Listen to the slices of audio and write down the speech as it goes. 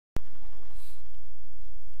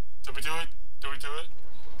Did we do it? Did we do it?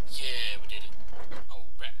 Yeah, we did it.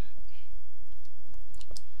 Alright.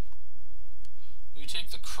 We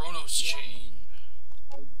take the Chronos chain.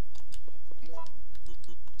 And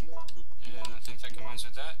I think that combines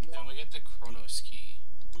with that. And we get the Chronos key.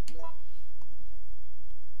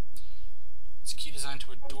 It's a key designed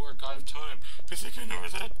to adore God of Time. I think I know where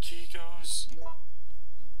that key goes.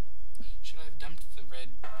 Should I have dumped the red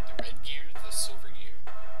gear, the silver gear?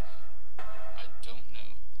 I don't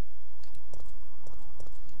know.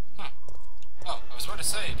 Huh. Oh, I was about to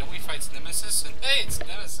say, don't we fight Nemesis? And hey, it's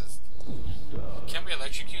Nemesis! Can't we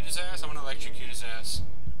electrocute his ass? I want to electrocute his ass.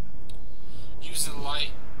 Use the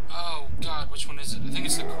light. Oh god, which one is it? I think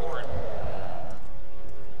it's the cord.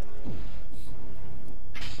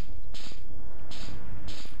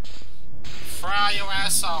 Fry your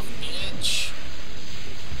ass off, bitch!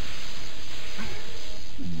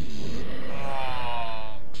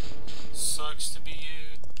 Oh, sucks to be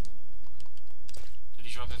you. Did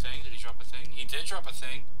he drop a thing? Did he drop a thing? He did drop a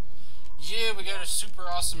thing. Yeah, we got a super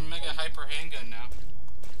awesome mega hyper handgun now.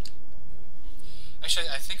 Actually,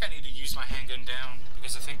 I think I need to use my handgun down,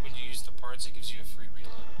 because I think when you use the parts, it gives you a free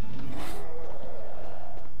reload.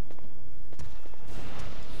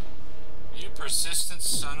 You persistent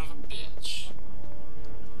son of a bitch.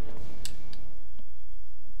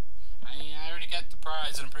 I already got the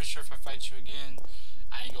prize, and I'm pretty sure if I fight you again,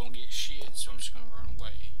 I ain't gonna get shit, so I'm just gonna run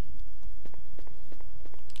away.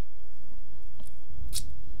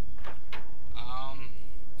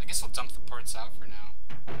 I guess I'll dump the parts out for now.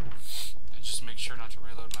 And just make sure not to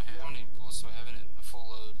reload my hand. How many bullets do I have in it? A full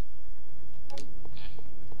load.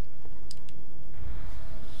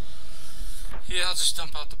 Yeah, I'll just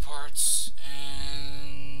dump out the parts,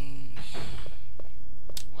 and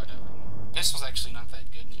whatever. Pistol's actually not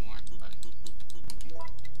that good anymore, but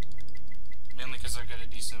mainly because I've got a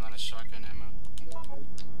decent amount of shotgun ammo.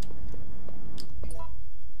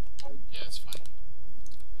 Yeah, it's fine.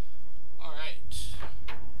 Alright.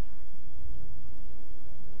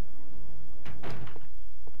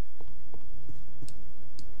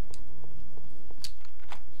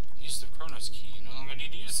 Use the Chronos key. No longer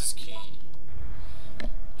need to use this key.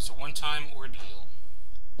 It's a one-time ordeal.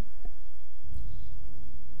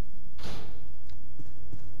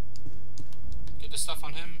 Get the stuff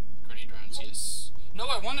on him? Grenade rounds, yes. No,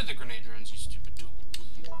 I wanted the grenade rounds, you stupid tool.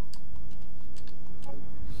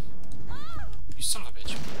 You son of a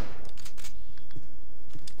bitch.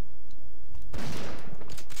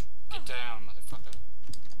 Get down, motherfucker.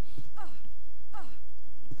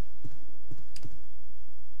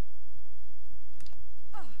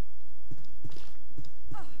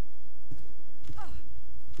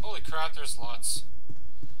 Holy crap, there's lots.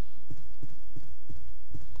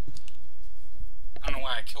 I don't know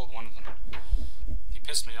why I killed one of them. He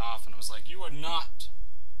pissed me off and I was like, you are not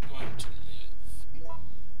going to live.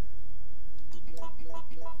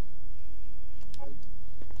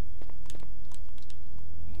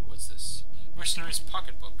 Ooh, what's this? Mercenary's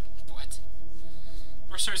pocketbook. What?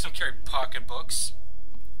 Mercenaries don't carry pocketbooks.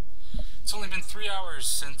 It's only been 3 hours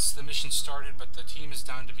since the mission started, but the team is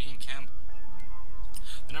down to being camp.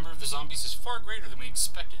 The number of the zombies is far greater than we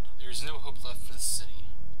expected. There is no hope left for the city.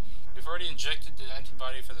 We've already injected the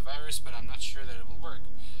antibody for the virus, but I'm not sure that it will work.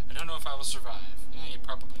 I don't know if I will survive. You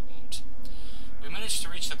probably won't. We managed to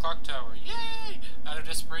reach the clock tower. Yay! Out of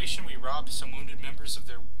desperation, we robbed some wounded members of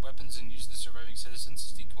their weapons and used the surviving citizens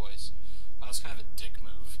as decoys. Well, that's kind of a dick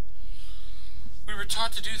move. We were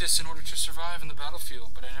taught to do this in order to survive in the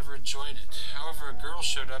battlefield, but I never enjoyed it. However, a girl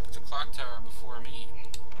showed up at the clock tower before me.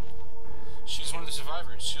 She's one of the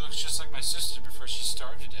survivors. She looks just like my sister before she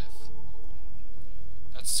starved to death.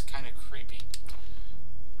 That's kind of creepy.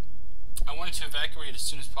 I wanted to evacuate as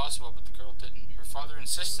soon as possible, but the girl didn't. Her father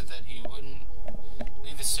insisted that he wouldn't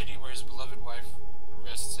leave the city where his beloved wife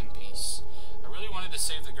rests in peace. I really wanted to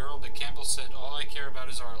save the girl, but Campbell said, all I care about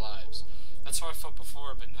is our lives. That's how I felt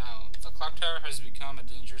before, but now. The clock tower has become a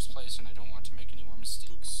dangerous place, and I don't want to make any more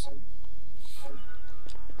mistakes.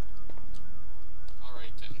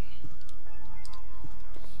 Alright then.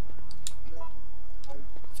 I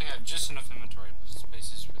think I have just enough inventory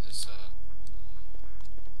spaces for this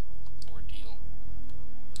ordeal.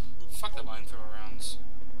 Fuck the mine throw rounds.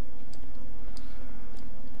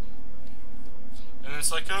 And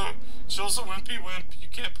it's like, oh, Jill's a wimpy wimp. You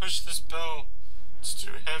can't push this bell. It's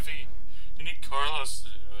too heavy. You need Carlos to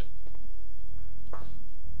do it.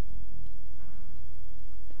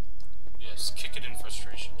 Yes, kick it in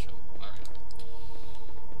frustration, Jill. Alright.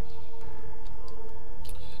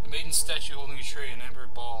 A maiden statue holding a tray, an amber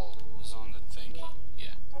ball is on the thingy.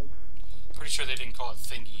 Yeah. Pretty sure they didn't call it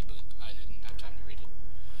thingy, but I didn't have time to read it.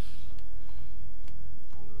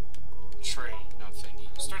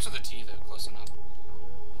 Starts with a T though, close enough.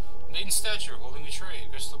 Maiden statue holding a tray.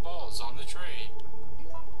 Crystal balls on the tray.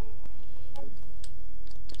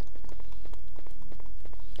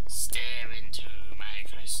 Stare into my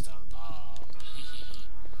crystal ball.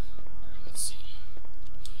 Alright, let's see.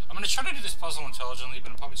 I'm gonna try to do this puzzle intelligently, but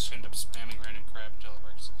I'm probably just gonna end up spamming random crap until it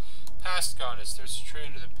works. Past goddess. There's a tray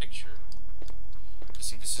under the picture.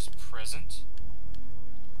 Guessing this is present.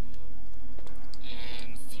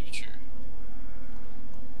 And future.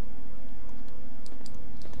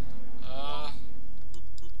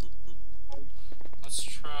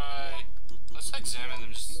 Let's examine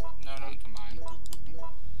them. Just no, don't combine.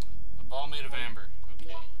 A ball made of amber.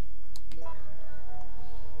 Okay.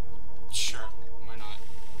 Sure. Why not?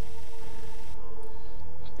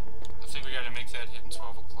 I think we gotta make that hit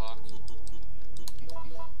 12 o'clock.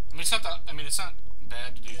 I mean, it's not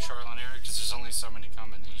bad to do trial and error because there's only so many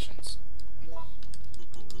combinations.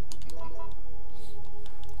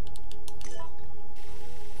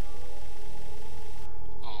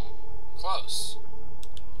 Oh, close.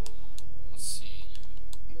 Let's see.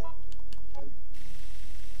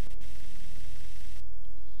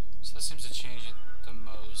 So that seems to change it the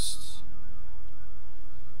most.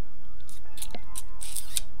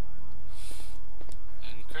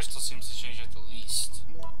 And crystal seems to change it the least.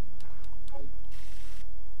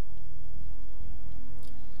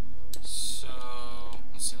 So,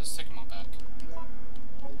 let's see, let's take them all back.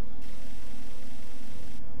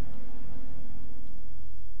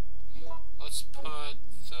 Let's put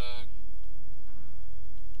the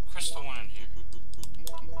crystal one in here.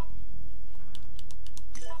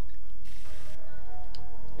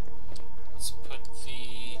 Let's put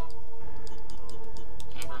the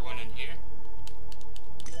amber one in here.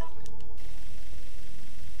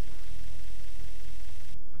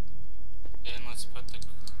 And let's put the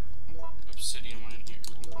obsidian one in here.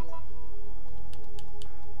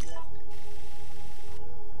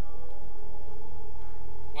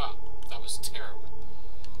 Wow, that was terrible.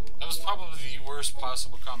 That was probably the worst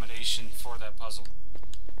possible combination for that puzzle.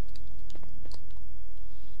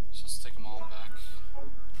 So let's take them all back.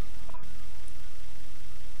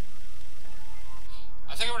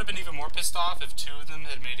 I think I would have been even more pissed off if two of them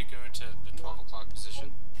had made it go to the 12 o'clock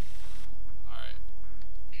position. Alright.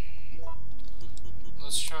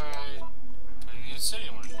 Let's try putting the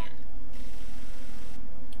obsidian one in here.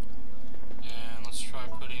 And let's try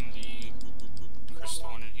putting the crystal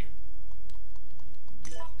one in here.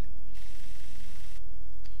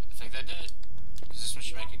 I think that did it. Because this one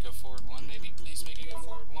should make it go forward one, maybe? Please make it go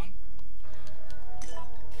forward one.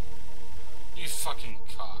 You fucking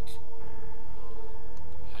cock.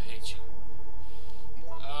 I hate you.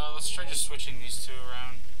 Let's try just switching these two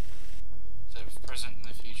around. The present and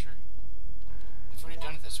the future. I've already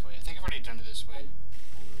done it this way. I think I've already done it this way.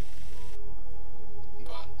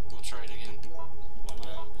 But we'll try it again.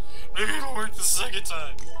 Maybe it'll work the second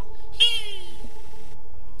time. Hee!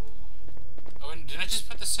 Oh, and did I just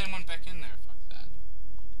put the same one back in there? Fuck that.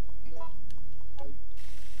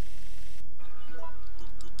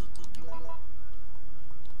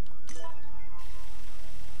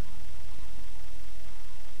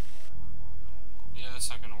 Yeah, that's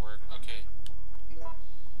not gonna work. Okay.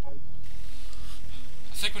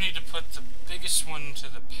 I think we need to put the biggest one to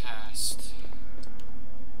the past.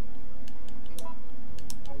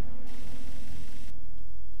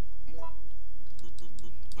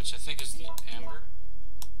 Which I think is the amber.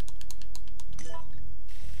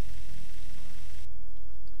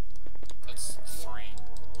 That's 3.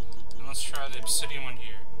 And let's try the obsidian one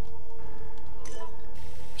here.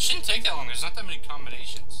 It shouldn't take that long, there's not that many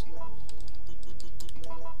combinations.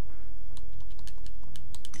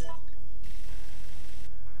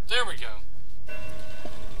 There we go. It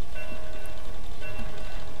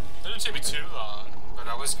didn't take me too long, but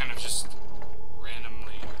I was kind of just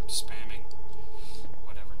randomly spamming.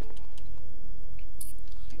 Whatever.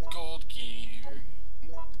 Gold gear.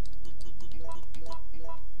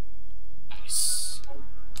 Nice.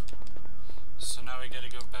 So now we gotta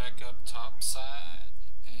go back up top side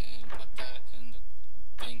and put that in the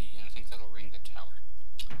thingy, and I think that'll ring the tower.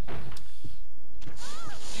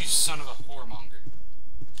 You son of a whoremonger.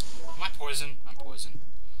 Am I poison? I'm poison.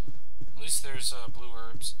 At least there's blue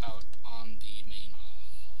herbs out on the main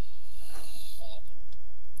hall.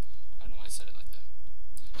 I don't know why I said it like that.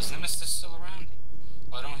 Is Nemesis still around?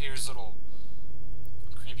 Well, I don't hear his little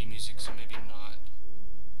creepy music, so maybe not.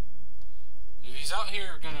 If he's out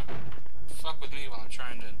here gonna fuck with me while I'm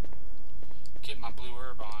trying to get my blue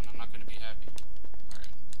herb on, I'm not gonna be happy. Alright.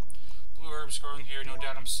 Blue herbs growing here, no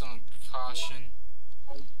doubt I'm still in caution.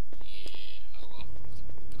 Yeah, oh well.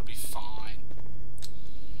 It'll be fine.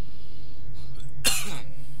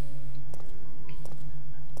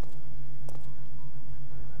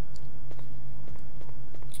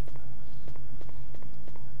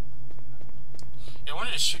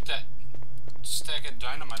 shoot that stack of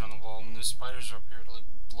dynamite on the wall when the spiders are up here to like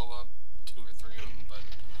blow up 2 or 3 of them, but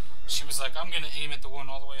she was like, I'm gonna aim at the one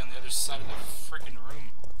all the way on the other side of the freaking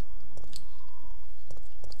room.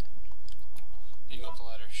 You go up the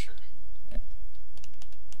ladder, sure.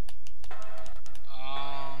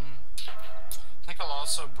 I think I'll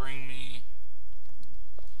also bring me.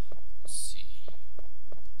 Let's see.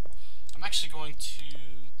 I'm actually going to.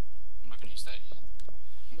 I'm not gonna use that yet.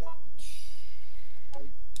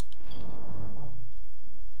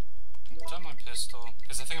 Dump my pistol,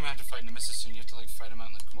 because I think I'm gonna have to fight Nemesis soon. You have to like fight him out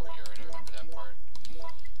in the courtyard. I remember that part.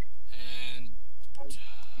 And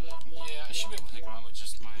yeah, I should be able to take him out with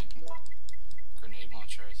just my grenade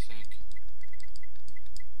launcher, I think.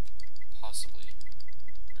 Possibly.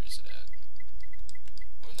 Where is it at?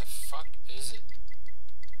 Where the fuck is it?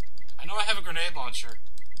 I know I have a grenade launcher.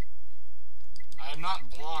 I am not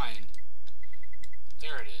blind.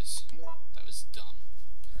 There it is. That was dumb.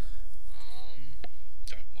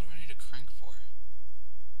 What do I need a crank for?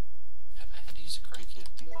 Have I had to use a crank yet?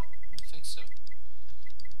 I don't think so.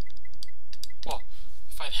 Well,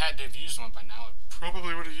 if I'd had to have used one by now, I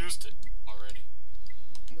probably would have used it already.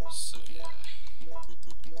 So, yeah.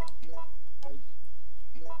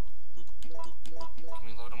 Can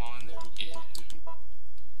we load them all in there? Yeah.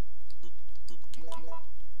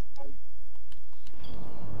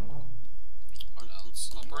 What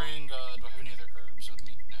else? I'll bring, do I have any other herbs with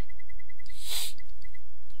me? No.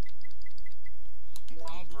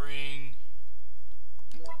 I'll bring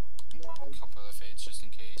a couple other fades just in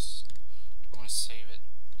case. Do I want to save it?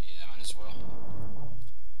 Yeah, might as well.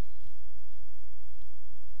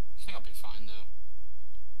 I think I'll be fine though.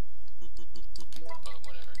 But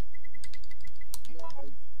whatever.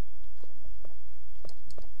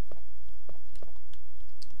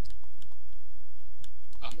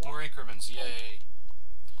 Oh, more ink ribbons, yay.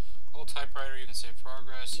 Old typewriter, you can save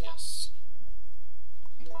progress, yes.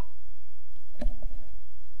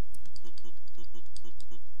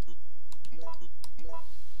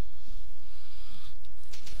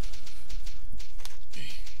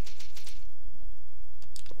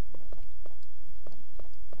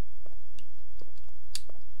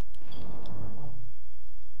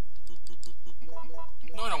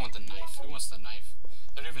 No, I don't want the knife. Who wants the knife?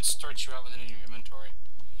 They don't even start you out with it in your inventory.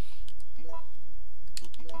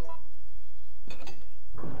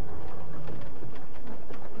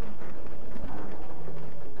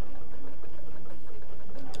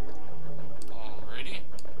 Alrighty.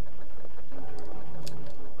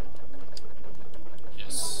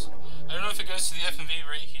 Yes. I don't know if it goes to the FMV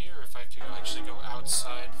right here or if I have to actually go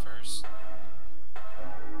outside first.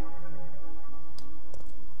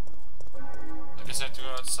 I guess I have to go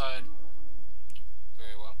outside.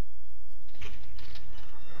 Very well.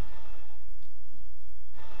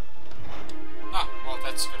 Ah, well,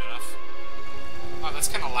 that's good enough. Wow, that's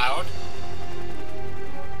kind of loud.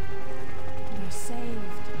 You're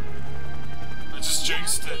saved. I just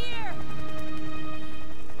jinxed it.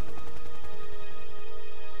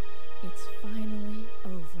 It's finally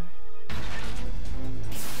over.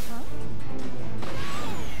 Huh?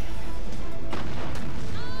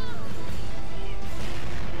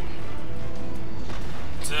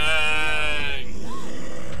 Dang.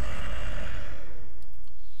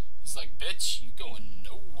 He's like, bitch, you going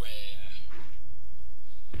nowhere.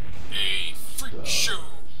 Hey, freak show.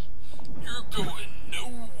 You're going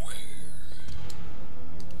nowhere.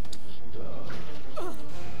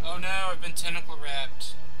 Oh no, I've been tentacle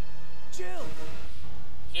wrapped. Jill!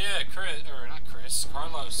 Yeah, Chris, or not Chris,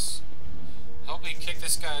 Carlos. Help me kick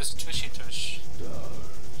this guy's tushy tush.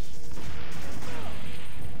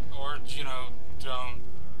 Or, you know, don't.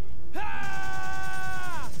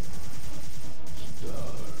 Ah!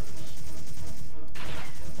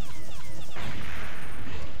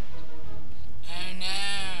 Oh no.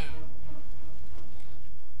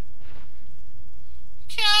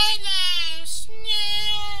 Carlos,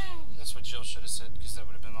 no! That's what Jill should have said, because that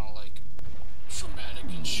would have been all like traumatic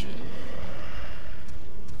and shit.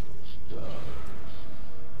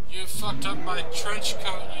 You fucked up my trench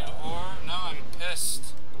coat, you whore. Now I'm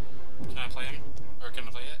pissed. Can I play him? Or can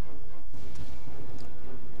I play it?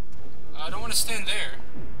 I don't want to stand there.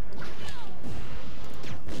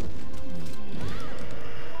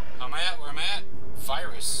 How am I at? Where am I at?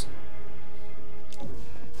 Virus.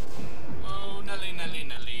 Oh, Nelly, Nelly,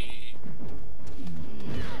 Nelly.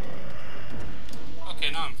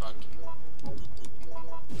 Okay, now I'm fucked.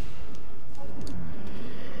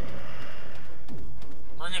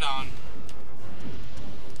 Bring it on.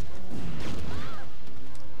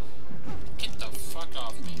 Get the fuck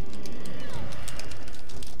off me.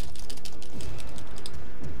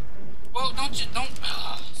 Well, don't Don't.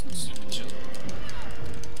 Stupid children.